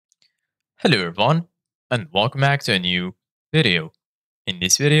Hello everyone, and welcome back to a new video. In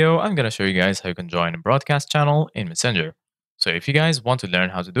this video, I'm going to show you guys how you can join a broadcast channel in Messenger. So if you guys want to learn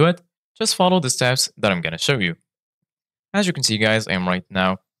how to do it, just follow the steps that I'm going to show you. As you can see guys, I am right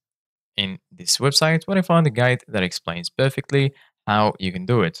now in this website where I found a guide that explains perfectly how you can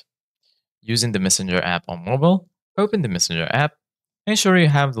do it. Using the Messenger app on mobile, open the Messenger app, ensure you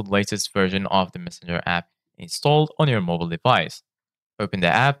have the latest version of the Messenger app installed on your mobile device. Open the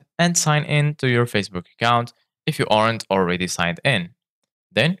app and sign in to your Facebook account if you aren't already signed in.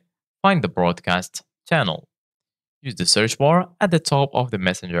 Then, find the broadcast channel. Use the search bar at the top of the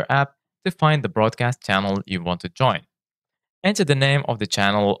Messenger app to find the broadcast channel you want to join. Enter the name of the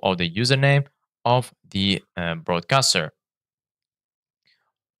channel or the username of the broadcaster.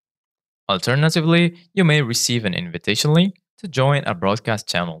 Alternatively, you may receive an invitation link to join a broadcast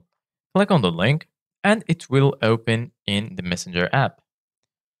channel. Click on the link and it will open in the Messenger app.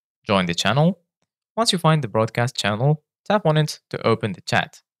 Join the channel. Once you find the broadcast channel, tap on it to open the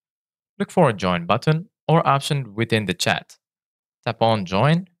chat. Look for a join button or option within the chat. Tap on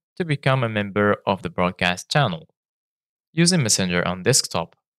join to become a member of the broadcast channel. Using Messenger on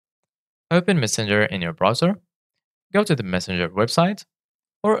desktop. Open Messenger in your browser, go to the Messenger website,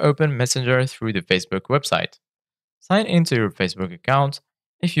 or open Messenger through the Facebook website. Sign into your Facebook account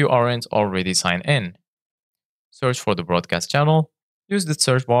if you aren't already signed in. Search for the broadcast channel. Use the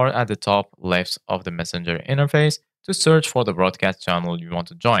search bar at the top left of the Messenger interface to search for the broadcast channel you want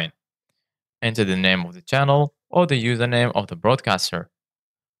to join. Enter the name of the channel or the username of the broadcaster.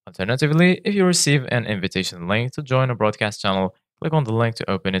 Alternatively, if you receive an invitation link to join a broadcast channel, click on the link to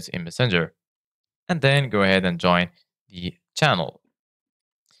open it in Messenger. And then go ahead and join the channel.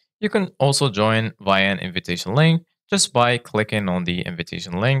 You can also join via an invitation link just by clicking on the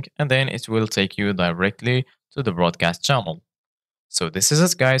invitation link, and then it will take you directly to the broadcast channel. So this is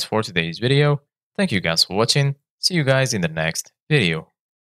it guys for today's video. Thank you guys for watching. See you guys in the next video.